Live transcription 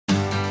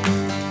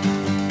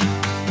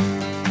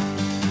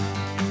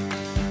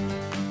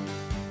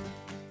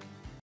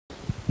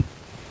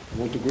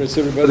want to greet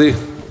everybody.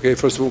 Okay,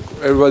 first of all,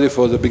 everybody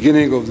for the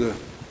beginning of the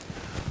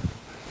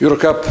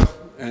Eurocup,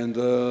 and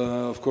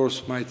of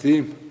course my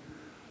team.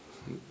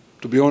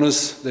 To be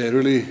honest, they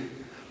really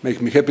make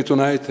me happy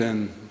tonight,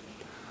 and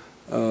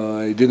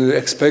I didn't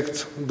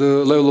expect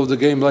the level of the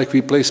game like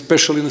we play,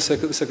 especially in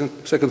the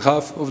second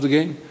half of the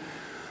game.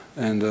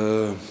 And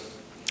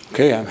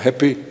okay, I'm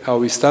happy how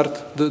we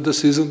start the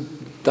season.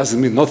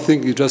 Doesn't mean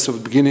nothing. It's just the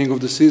beginning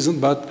of the season,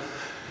 but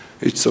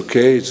it's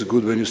okay. It's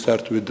good when you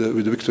start with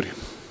the victory.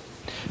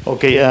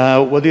 Okay,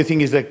 what do you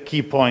think is the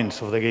key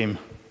points of the game?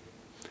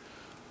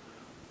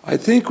 I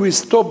think we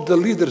stopped the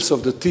leaders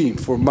of the team,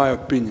 for my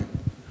opinion.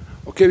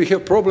 Okay, we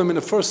have problem in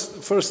the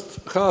first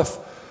half.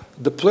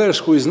 The players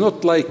who is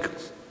not like,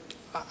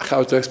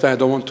 how to explain, I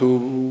don't want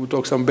to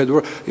talk some bad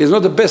word, is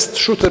not the best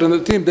shooter in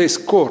the team, they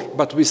score.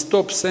 But we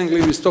stopped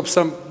Sengli, we stopped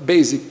some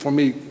basic, for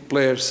me,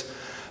 players.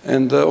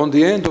 And on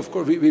the end, of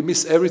course, we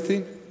miss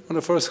everything on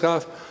the first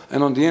half.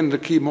 And on the end, the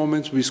key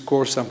moments, we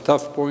score some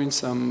tough points,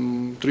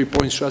 some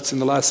 3-point shots in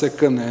the last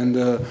second.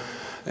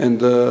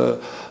 And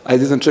I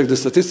didn't check the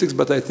statistics,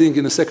 but I think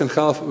in the second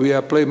half we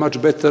are playing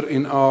much better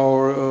in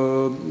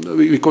our,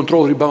 we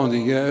control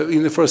rebounding.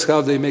 In the first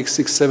half they make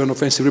 6-7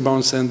 offensive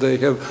rebounds and they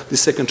have the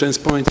second chance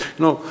point.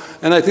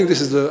 And I think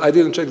this is I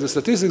didn't check the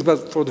statistics,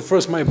 but for the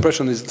first my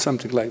impression is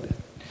something like that.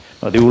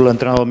 Diu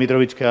l'entrenador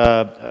Mitrovic que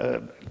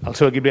el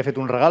seu equip li ha fet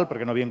un regal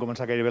perquè no havien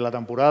començat gaire bé la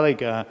temporada i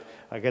que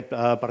aquest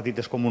partit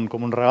és com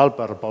un regal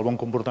pel bon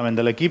comportament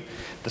de l'equip.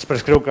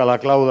 Després creu que la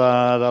clau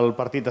del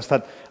partit ha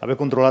estat haver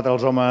controlat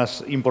els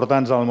homes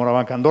importants del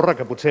Morabanc Andorra,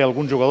 que potser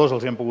alguns jugadors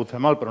els hi han pogut fer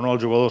mal, però no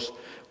els jugadors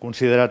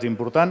considerats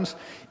importants,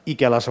 i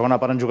que a la segona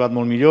part han jugat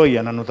molt millor i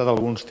han anotat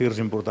alguns tirs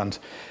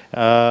importants.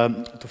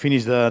 To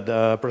finish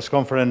the press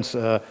conference,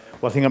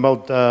 one thing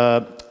about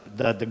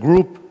the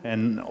group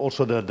and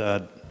also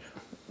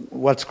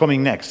what's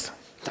coming next?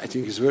 I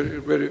think it's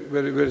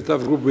very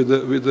tough group with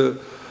the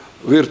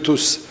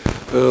Virtus,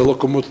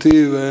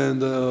 Lokomotiv,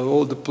 and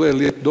all the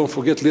players. Don't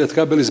forget,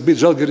 Lietkabelis beat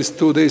Žalgiris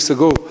 2 days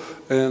ago,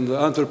 and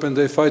Antwerpen,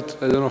 they fight,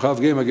 I don't know, half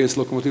game against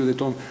Lokomotiv, they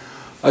told me.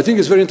 I think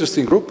it's a very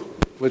interesting group,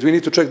 but we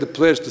need to check the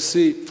players to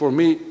see. For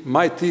me,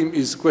 my team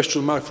is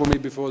question mark for me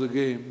before the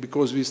game,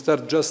 because we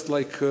start just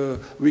like a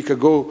week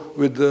ago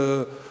with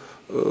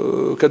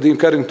Kadim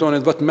Carrington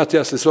and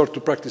Matthias Lesor to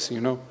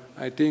practicing,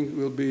 I think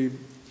will be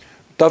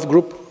tough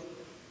group,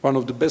 one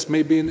of the best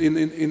maybe in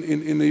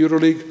the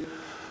EuroLeague.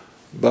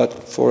 But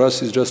for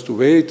us it's just to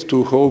wait,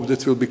 to hope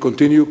that will be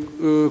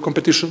continue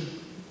competition.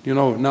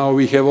 Now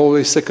we have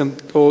always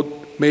second or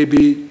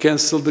maybe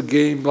cancel the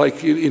game,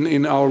 like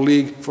in our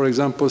league, for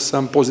example,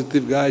 some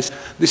positive guys.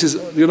 This is,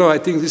 I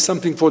think this is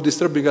something for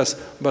disturbing us,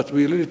 but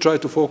we really try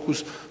to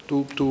focus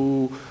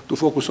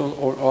focus on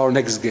our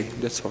next game,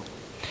 that's all.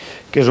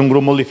 Que és un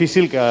grup molt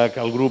difícil, que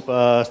el grup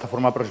està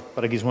format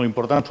per equips molt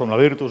importants, com la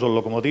Virtus o el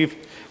Lokomotiv,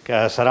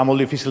 que serà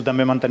molt difícil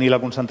també mantenir la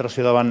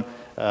concentració davant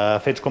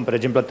fets com, per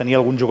exemple, tenir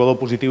algun jugador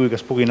positiu i que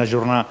es puguin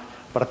ajornar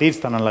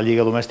partits, tant en la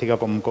Lliga domèstica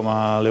com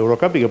a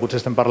l'Eurocup, i que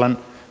potser estem parlant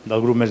del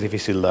grup més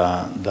difícil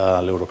de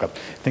l'Eurocup.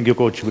 Thank you,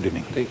 coach. Good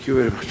evening. Thank you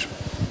very much.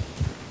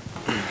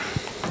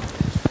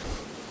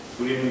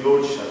 Good evening,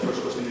 coach.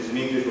 First question is in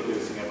English. What do you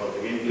think about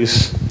the game,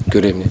 please?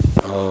 Good evening.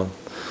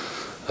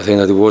 I think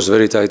that it was a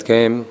very tight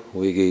game.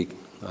 We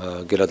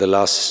get at the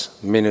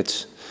last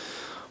minute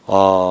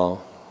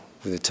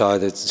with the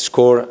tied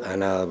score,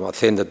 and I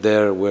think that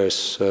there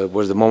was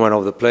the moment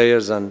of the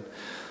players, and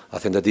I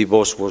think that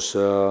Ibon was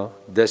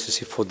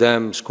decisive for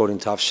them, scoring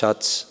tough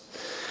shots.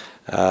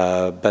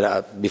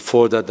 But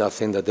before that, I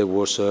think that there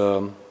was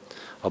a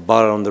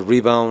battle on the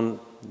rebound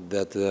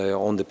that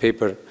on the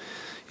paper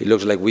it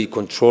looks like we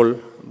control,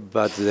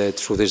 but the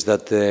truth is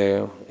that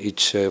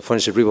each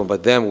offensive rebound by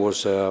them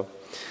was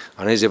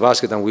an easy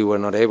basket, and we were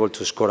not able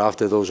to score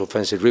after those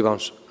offensive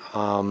rebounds.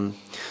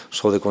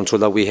 So the control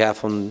that we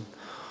have on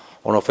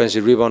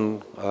offensive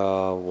rebound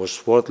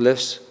was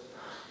worthless,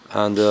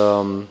 and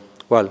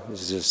well,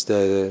 it's just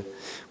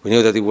we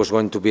knew that it was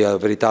going to be a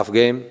very tough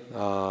game,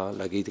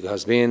 like it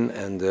has been,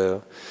 and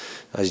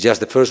it's just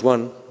the first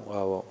one.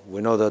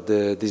 We know that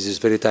this is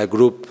a very tight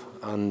group,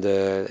 and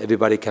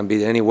everybody can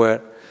be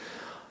anywhere,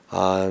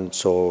 and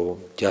so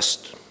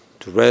just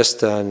to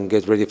rest and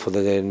get ready for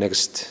the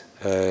next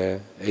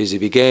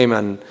AZB game,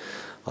 and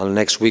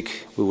next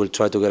week we will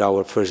try to get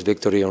our first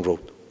victory on road.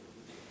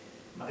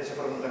 Mateixa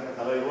pregunta en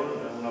català, Ibon,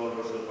 una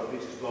valoració del partit,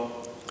 sisplau.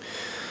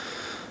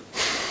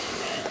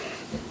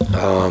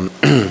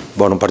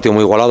 Bueno, un partido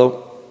muy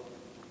igualado,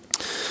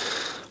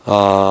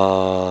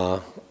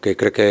 que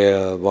crec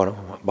que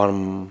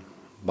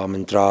vam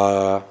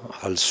entrar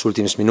als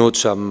últims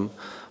minuts amb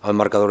el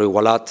marcador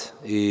igualat,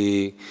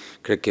 i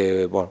crec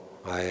que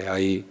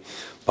ahir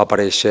va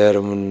aparèixer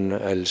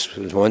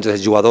els moments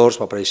dels jugadors,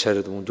 va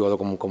aparèixer un jugador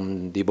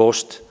com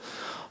Dibost,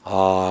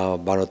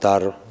 va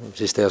notar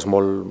cistelles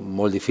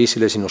molt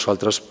difícils, i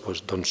nosaltres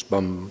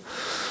vam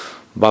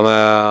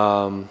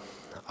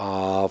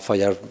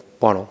fallar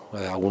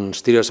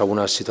alguns tirs,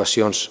 algunes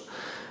situacions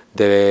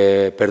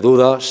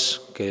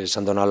perdudes que ens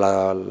han donat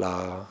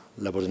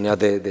l'oportunitat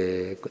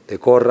de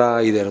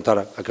córrer i de notar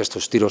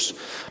aquests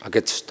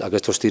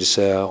tirs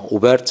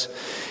oberts.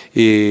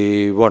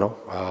 I, bueno,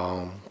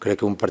 crec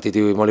que un partit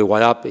molt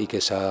igualat i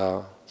que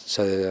s'ha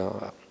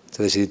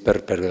decidit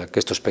per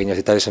aquests pequeños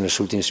detalls en els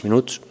últims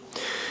minuts.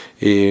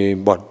 I,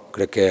 bueno,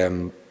 crec que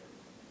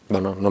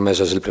només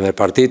és el primer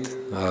partit.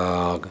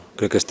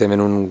 Crec que estem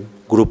en un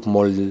grup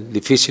molt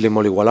difícil i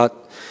molt igualat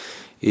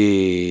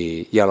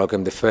i ara el que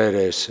hem de fer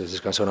és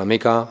descansar una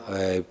mica,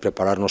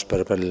 preparar-nos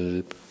per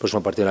el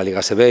pròxim partit de la Lliga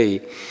ACB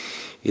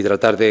i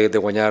tratar de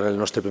guanyar el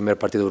nostre primer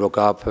partit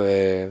d'Eurocup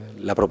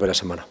la propera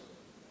setmana.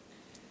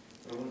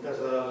 Preguntes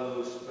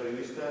dels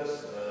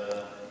periodistes.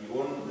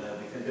 Ibon,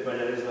 Vicente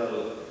Pallares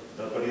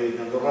del periòdic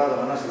d'Andorra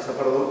demana si s'ha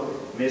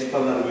perdut més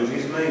pel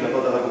nerviosisme i la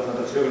falta de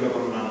concentració que no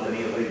per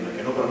mantenir el ritme,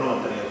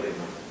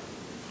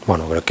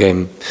 Bueno, crec que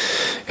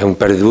hem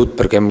perdut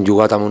perquè hem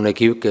jugat amb un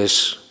equip que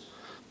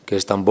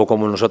és tan bo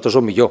com nosaltres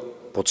o millor,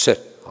 pot ser,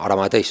 ara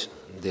mateix.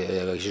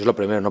 Això és el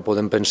primer, no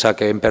podem pensar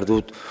que hem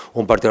perdut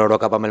un partit a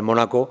l'Eurocup amb el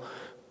Mónaco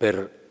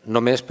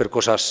només per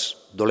coses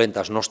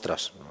dolentes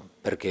nostres,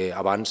 perquè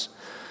abans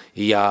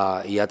hi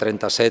ha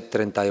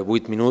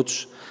 37-38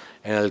 minuts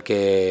en el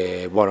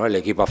que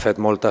l'equip ha fet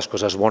moltes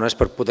coses bones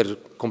per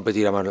poder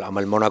competir amb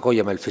el Mónaco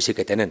i amb el físic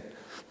que tenen.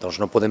 Doncs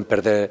no podem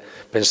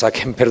pensar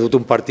que hem perdut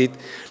un partit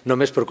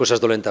només per coses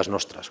dolentes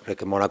nostres.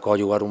 Crec que Mónaco ha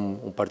jugat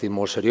un partit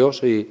molt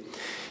seriós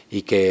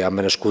i que han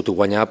merescut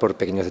guanyar per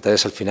pequeños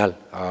detalls al final.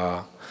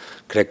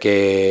 Crec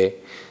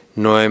que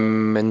no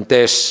hem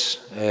entès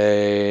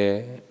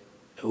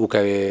el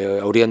que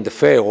hauríem de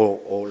fer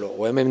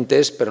o hem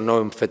entès però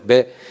no hem fet bé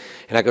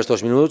en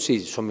aquests minuts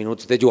i són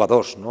minuts de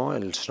jugadors.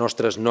 Els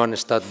nostres no han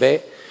estat bé,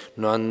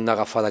 no han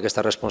agafat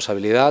aquesta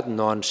responsabilitat,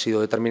 no han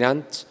sigut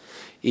determinants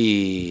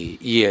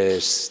i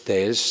ells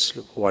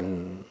ho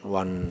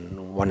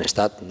han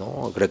estat.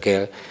 Crec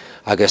que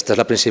aquesta és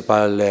la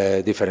principal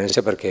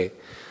diferència perquè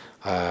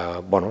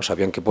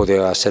sabien que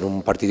podia ser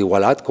un partit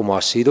igualat com ha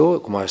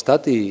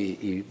estat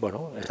i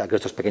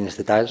aquests pequeños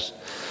detalls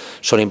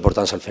són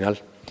importants al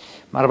final.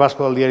 Marc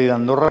Vasco, del diari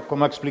d'Andorra,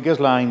 com expliques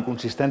la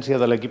inconsistència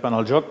de l'equip en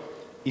el joc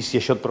i si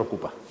això et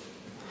preocupa?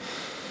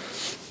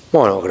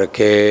 Bueno, crec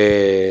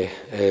que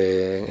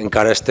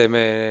encara estem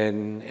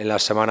en la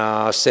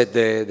setmana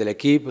 7 de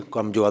l'equip,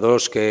 amb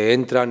jugadors que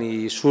entren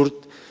i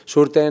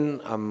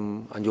surten,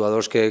 amb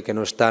jugadors que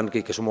no estan,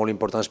 que són molt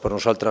importants per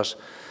nosaltres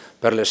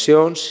per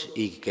lesions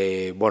i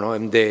que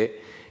hem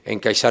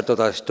d'encaixar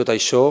tot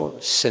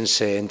això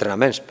sense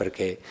entrenaments,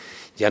 perquè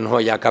ja no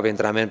hi ha cap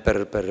entrenament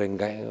per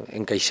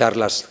encaixar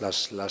les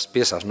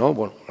peces.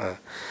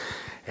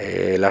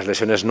 Les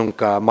lesiones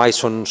mai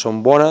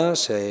són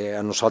bones.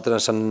 A nosaltres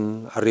ens han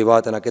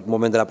arribat en aquest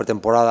moment de la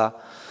pretemporada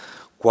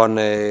quan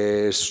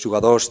els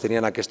jugadors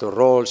tenien aquests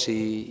rols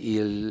i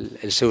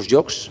els seus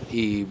jocs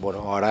i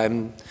ara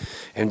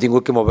hem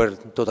tingut que moure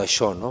tot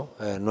això.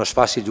 No és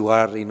fàcil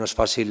jugar i no és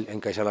fàcil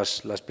encaixar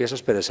les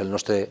peces, però és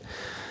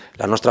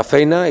la nostra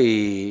feina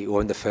i ho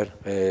hem de fer.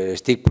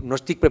 No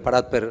estic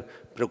preocupat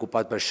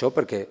per això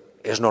perquè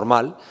és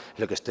normal,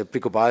 el que estic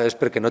preocupat és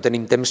perquè no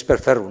tenim temps per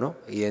fer-ho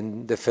i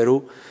hem de fer-ho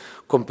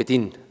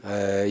competint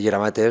i ara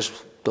mateix